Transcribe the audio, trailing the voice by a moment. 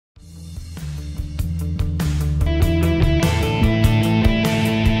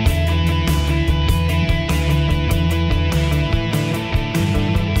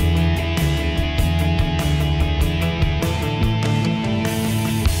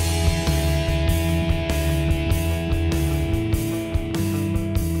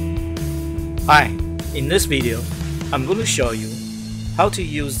Hi, in this video, I'm going to show you how to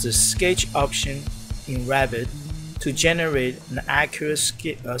use the sketch option in Revit to generate an accurate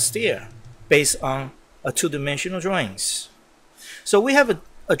stair based on a two-dimensional drawings. So we have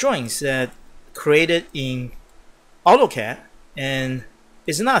a drawings that created in AutoCAD and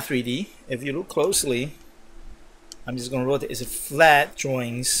it's not 3D. If you look closely, I'm just going to rotate. It's a flat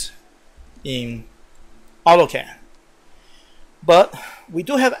drawings in AutoCAD. But we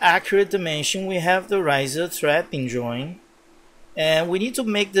do have accurate dimension. We have the riser thread in drawing, and we need to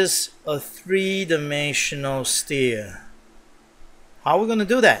make this a three-dimensional stair. How are we going to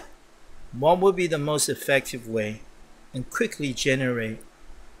do that? What would be the most effective way and quickly generate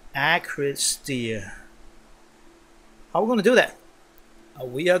accurate stair? How are we going to do that?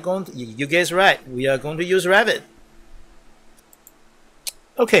 We are going to, you guys right, we are going to use Revit.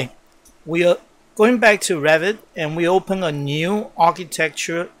 Okay, we are going back to Revit and we open a new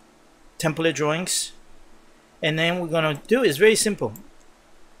architecture template drawings, and then we're going to do is very simple.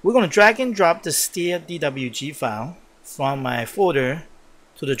 We're going to drag and drop the stair DWG file from my folder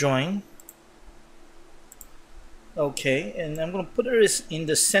to the drawing. Okay, and I'm going to put this in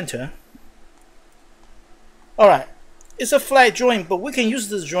the center. Alright, it's a flat drawing, but we can use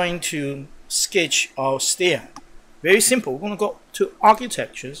this drawing to sketch our stair. Very simple. We're going to go to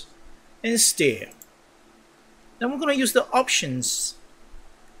architectures and stair. Then we're going to use the options,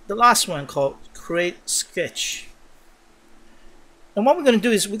 the last one called create sketch. And what we're going to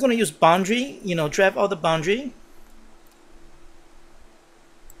do is we're going to use boundary, drag out the boundary.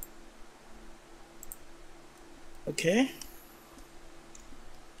 Okay.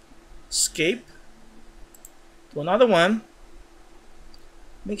 Escape to another one.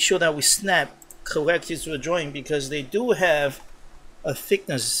 Make sure that we snap correctly to the drawing because they do have a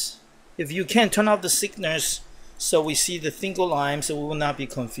thickness. If you can turn off the thickness so we see the single line so we will not be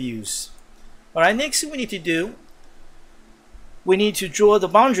confused. Alright, next thing we need to do, we need to draw the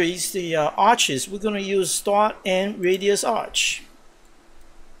boundaries, the arches. We're going to use start and radius arch.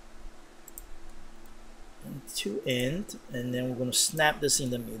 And to end, and then we're going to snap this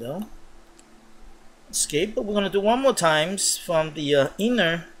in the middle. Escape, but we're going to do one more times from the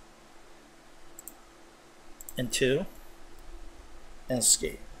inner and two, and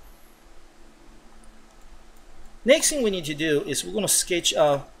escape. Next thing we need to do is we're going to sketch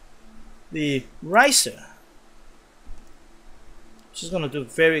out the riser. Just going to do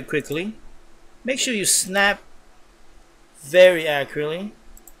it very quickly. Make sure you snap very accurately.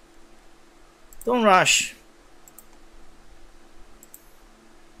 Don't rush.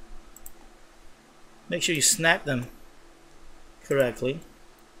 Make sure you snap them correctly.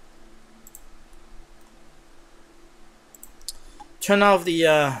 Turn off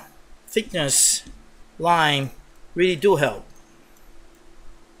the thickness line. Really do help.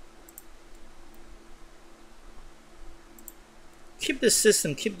 Keep the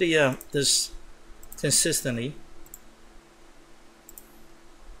system, keep the this consistently.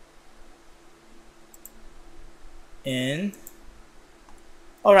 And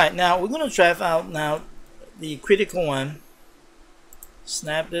all right, now we're going to drive out now the critical one.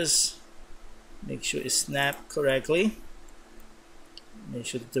 Snap this. Make sure it's snapped correctly. Make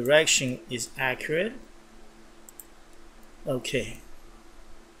sure the direction is accurate. Okay.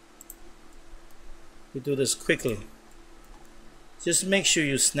 We do this quickly. Just make sure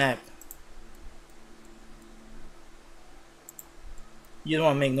you snap. You don't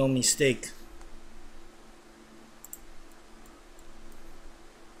want to make no mistake.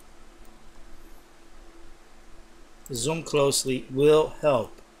 Zoom closely will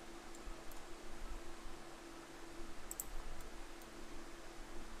help.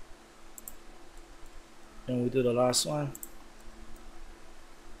 And we do the last one.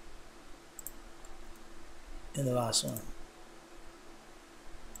 And the last one.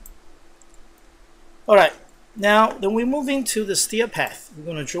 Alright, now then we're moving to the stair path. We're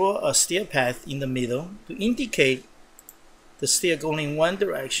going to draw a stair path in the middle to indicate the stair going in one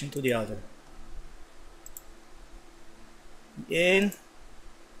direction to the other. In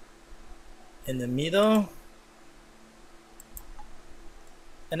the middle,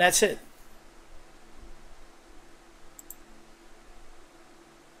 and that's it.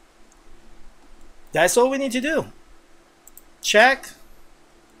 That's all we need to do. Check.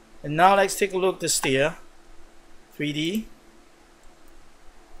 And now let's take a look at the stair. 3D.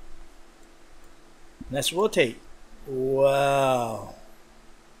 Let's rotate. Wow.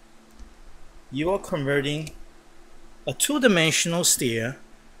 You are converting a two-dimensional stair.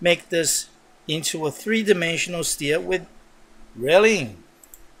 Make this into a three-dimensional stair with railing.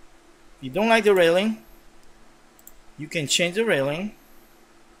 If you don't like the railing, you can change the railing.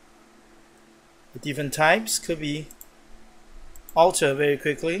 The different types could be altered very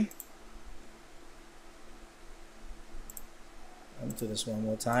quickly. Let me do this one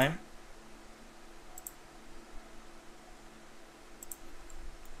more time.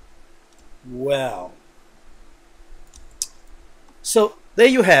 Well, so there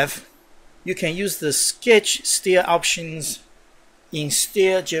you have. You can use the sketch stair options in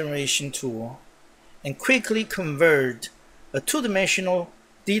stair generation tool and quickly convert a two-dimensional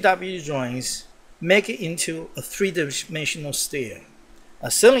DW drawings, make it into a three-dimensional stair.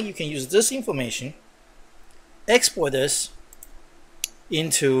 Certainly you can use this information, export this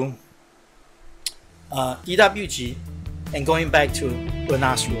into DWG, and going back to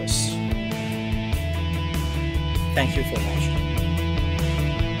rhinoceros. Thank you for watching.